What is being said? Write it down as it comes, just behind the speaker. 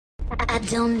I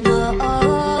don't know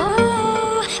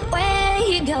where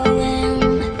you're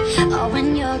going or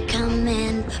when you're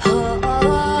coming home.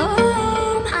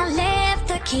 I left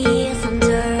the keys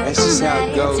under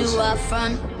to our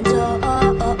front door.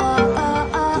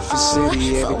 The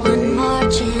city For every one day.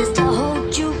 more chance to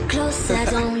hold you close. I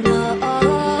don't know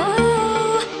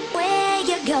where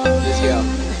you're going.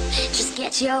 Just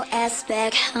get your ass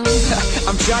back home.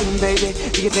 I'm trying, baby.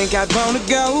 Do you think I'd wanna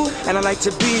go? And I like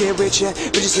to be there with you,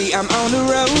 but you see, I'm on the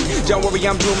road. Don't worry,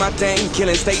 I'm doing my thing,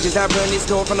 killing stages. I run this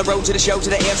tour from the road to the show to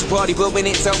the after party. But when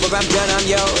it's over, I'm done, I'm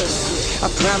yours. I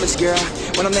promise, girl.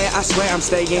 When I'm there, I swear I'm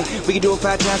staying. We can do it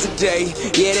 5 times a day.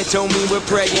 Yeah, they told me we're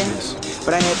praying,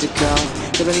 but I had to go,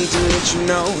 cause I need to let you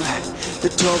know the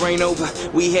tour ain't over.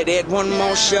 We had one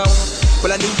more show.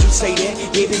 Well, I knew you'd say that.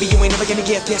 Yeah, baby, you ain't never gonna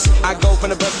get this. I go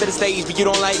from the bus to the stage, but you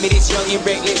don't like me. This young and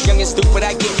reckless, young and stupid.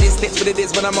 I get this. That's what it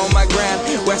is when I'm on my grind.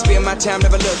 Where I spend my time,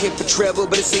 never looking for trouble,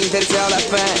 but it seems that it's all I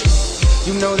find.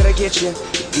 You know that I get you.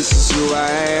 This is who I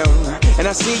am, and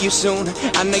I'll see you soon.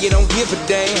 I know you don't give a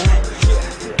damn.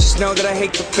 Just know that I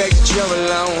hate the fact that you're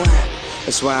alone.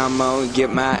 That's why I'm gonna get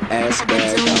my ass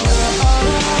back on.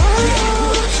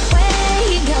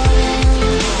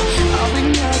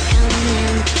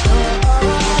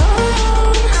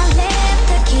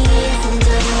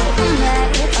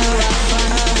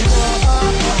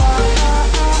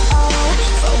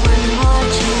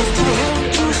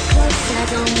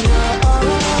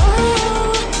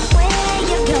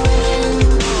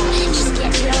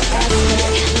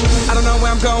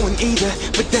 Going either,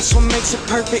 but that's what makes it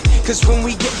perfect. Cause when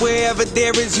we get wherever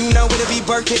there is, you know it'll be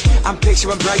worth it. I'm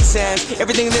picturing bright signs,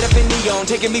 everything lit up in neon,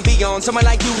 taking me beyond someone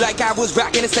like you, like I was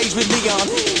rocking the stage with Leon.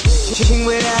 King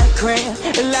without a crown,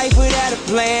 a life without a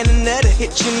plan, another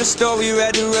hitch in the story,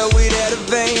 ride the road without a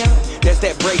van. That's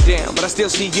that breakdown, but I still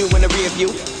see you in the rear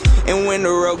view. And when the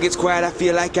road gets quiet, I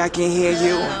feel like I can hear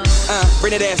you.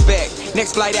 Bring that ass back.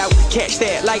 Next flight out, catch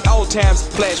that. Like old times,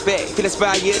 flashback. Feel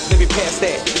inspired, maybe past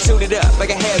that. Suited up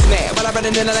like a hazmat. While I'm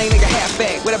running in the lane like a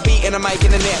halfback. With a beat and a mic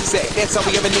and a knapsack. That's all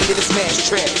we ever needed to smash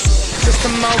tracks.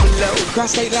 System overload,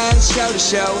 cross state lines, show to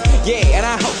show. Yeah, and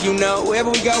I hope you know,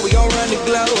 wherever we go, we gon' run the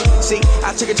globe. See,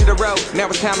 I took it to the road. Now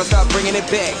it's time to start bringing it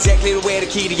back. Exactly the way the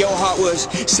key to your heart was,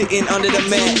 sitting under the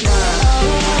mat.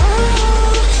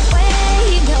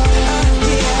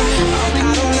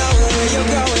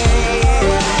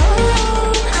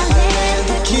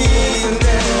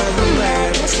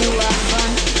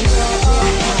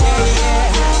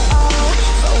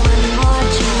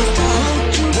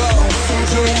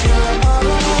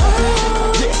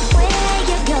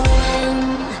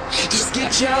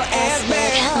 Your ass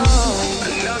back home. I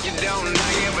know you don't know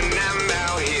it, but I'm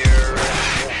out here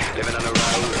living on the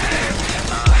road,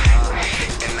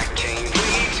 and I can't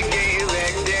wait to get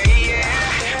back there.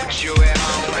 Yeah, but you at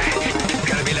home.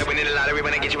 Gotta be like we need a lottery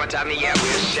when I get you on top of me. Yeah,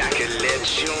 wish I could let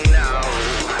you know.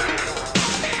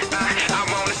 I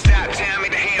wanna stop time,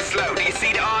 make the hands slow. Do you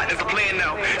see the art? There's a plan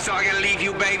though. So I gotta leave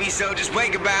you, baby. So just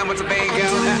wait goodbye once the band goes.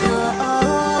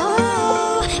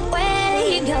 Where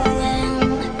you going?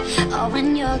 Or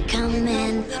when you're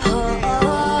coming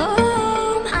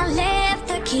home, I left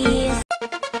the keys.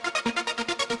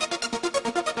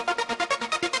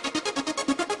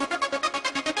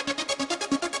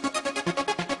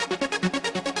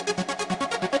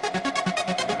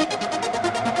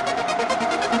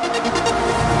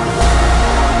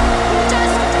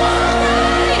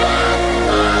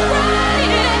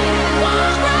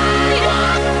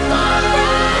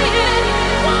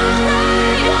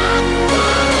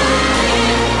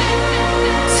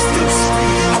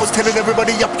 Telling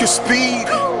everybody up your speed.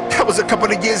 That was a couple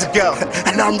of years ago,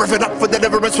 and now I'm revving up for the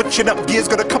never end, switching up gears.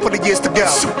 Got a couple of years to go.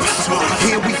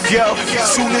 Here we go.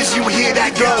 Soon as you hear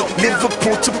that go,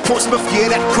 Liverpool to Portsmouth, yeah,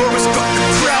 that chorus got the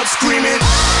crowd screaming.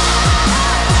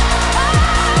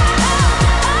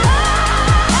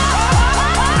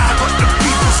 I got the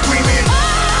people screaming.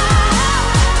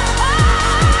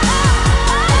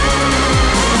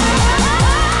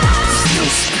 Still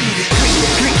speeding.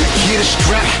 Hear the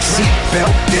strap,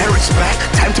 seatbelt, there it's back.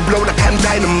 Time to blow like I'm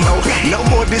dynamo. No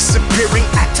more disappearing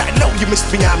act. I know you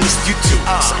missed me, I missed you too.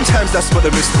 Sometimes that's what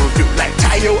a miss will do. Like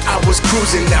Tayo, I was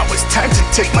cruising. Now it's time to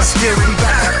take my steering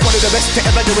back. One of the best to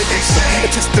ever do it.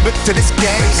 A testament to this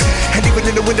game. And even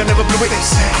in the wind, I never blew it.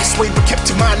 I swayed but kept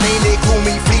to my lane. They call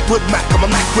me Fleetwood Mac. I'm a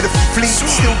Mac with a fleet.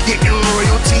 Still getting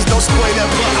royalties, no spoiler,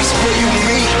 but I swear you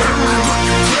me.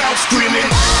 Crowd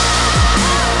screaming.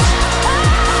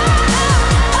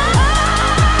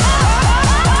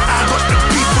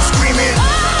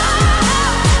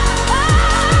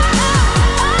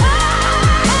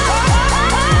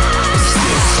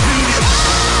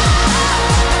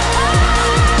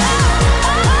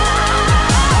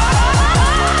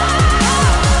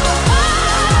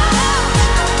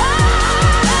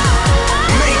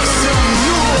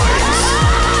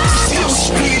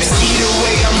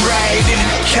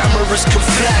 cameras can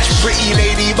flash. Pretty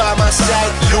lady by my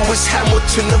side, Lewis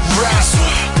Hamilton the rasp.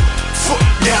 Foot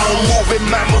down, moving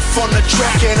mammoth on the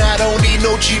track, and I don't need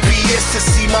no GPS to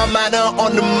see my manner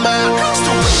on the map.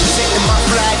 Still representing my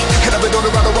flag, and I've been all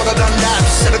around the world, I've done that.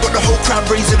 Said I got the whole crowd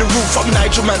raising the roof. I'm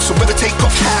Nigel Man, so better take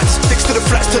off hats. Sticks to the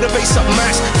flats, to the bass up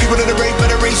max. People in the rave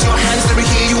better raise your hands, let me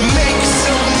hear you make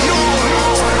some noise.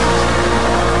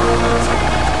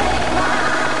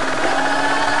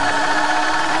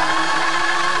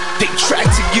 They tried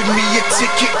to give me a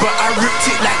ticket, but I ripped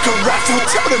it like a raffle.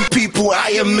 Tell them people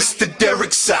I am Mr.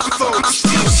 Derek Sappho. I'm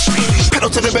still screaming.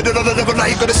 Pedal to the metal on the level. I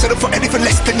ain't gonna settle for anything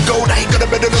less than gold. I ain't gonna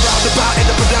meddle around about,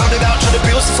 end up and down and out. Trying to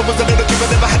build since I was a little kid, I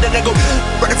never had an ego.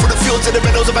 Running through the fields and the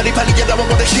meadows of Valley Valley, and now I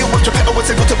wanna heal. Watch your pedal, was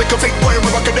able to make a fake boy.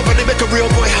 Where I could never make a real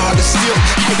boy hard to steal.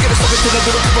 I ain't gonna stop it till I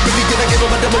do the people really did. I gave him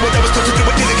a demo when I was told to do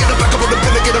it. Didn't get it back up on the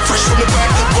pill, get it fresh from the back.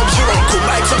 Bob's your uncle,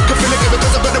 lights up, can feel it,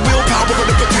 because I've got the willpower and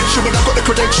the potential, and I've got the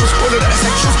credentials. All of the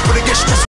essentials, when it gets